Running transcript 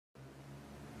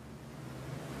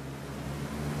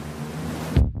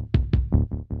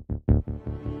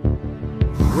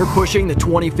We're pushing the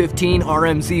 2015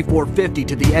 RM Z450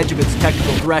 to the edge of its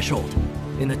technical threshold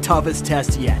in the toughest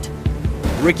test yet.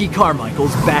 Ricky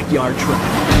Carmichael's backyard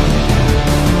track.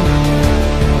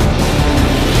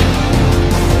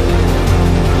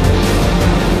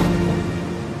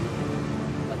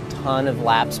 Ton of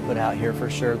laps put out here for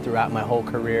sure throughout my whole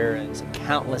career. It's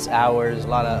countless hours, a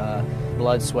lot of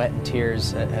blood, sweat, and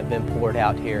tears that have been poured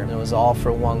out here. And it was all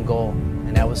for one goal,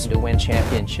 and that was to win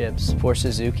championships for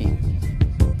Suzuki.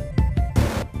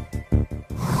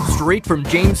 Straight from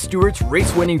James Stewart's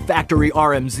race-winning factory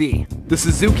RMZ, the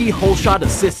Suzuki Whole Shot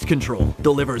Assist Control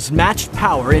delivers matched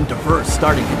power in diverse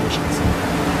starting conditions.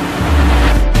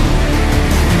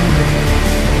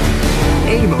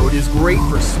 A mode is great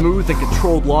for smooth and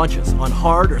controlled launches on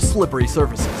hard or slippery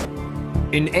surfaces.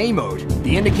 In A mode,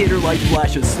 the indicator light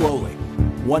flashes slowly,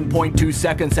 1.2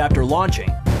 seconds after launching,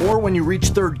 or when you reach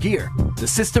third gear, the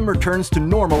system returns to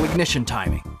normal ignition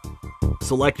timing.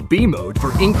 Select B mode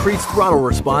for increased throttle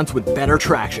response with better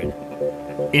traction.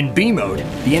 In B mode,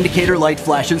 the indicator light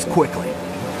flashes quickly.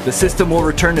 The system will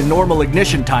return to normal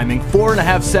ignition timing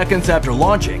 4.5 seconds after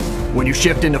launching, when you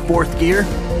shift into fourth gear,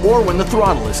 or when the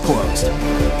throttle is closed.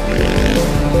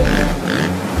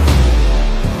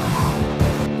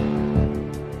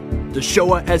 The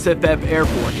Showa SFF air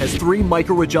fork has 3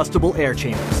 micro-adjustable air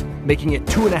chambers, making it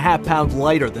 2.5 pounds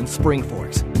lighter than spring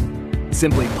forks.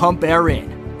 Simply pump air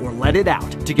in, or let it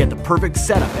out to get the perfect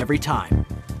setup every time.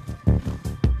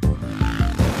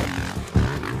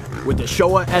 With the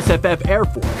Showa SFF air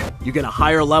fork, you get a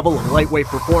higher level of lightweight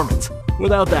performance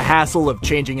without the hassle of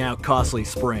changing out costly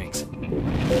springs.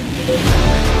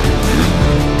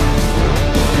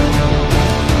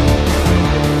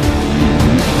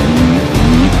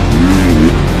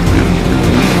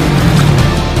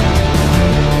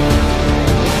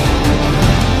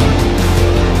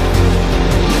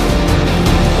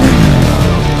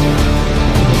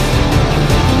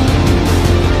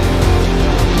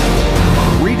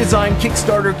 Redesigned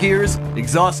Kickstarter gears,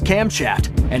 exhaust camshaft,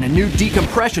 and a new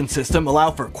decompression system allow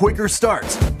for quicker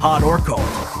starts, hot or cold,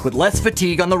 with less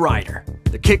fatigue on the rider.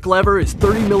 The kick lever is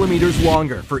 30mm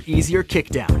longer for easier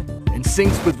kickdown and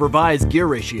syncs with revised gear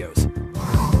ratios.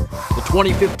 The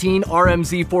 2015 RM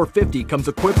Z450 comes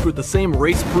equipped with the same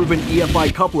race-proven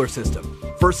EFI coupler system,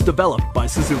 first developed by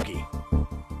Suzuki.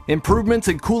 Improvements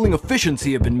in cooling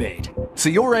efficiency have been made, so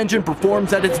your engine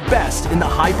performs at its best in the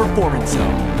high-performance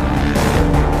zone.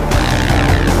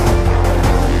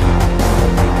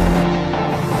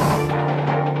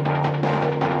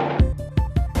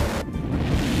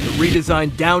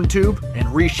 Redesigned down tube and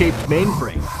reshaped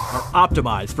mainframe are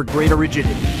optimized for greater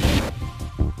rigidity.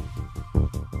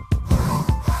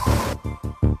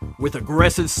 With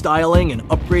aggressive styling and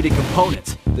upgraded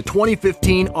components, the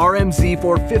 2015 RM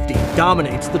Z450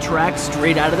 dominates the track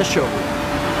straight out of the showroom.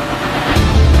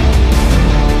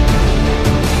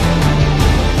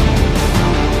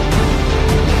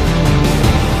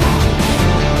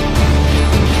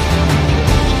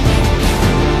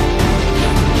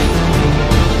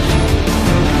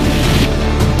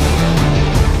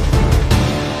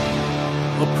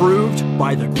 Approved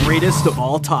by the greatest of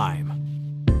all time.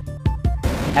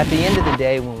 At the end of the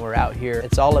day, when we're out here,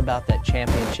 it's all about that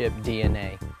championship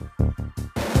DNA.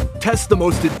 Test the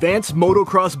most advanced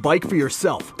motocross bike for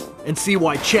yourself and see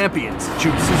why champions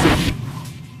choose Suzuki.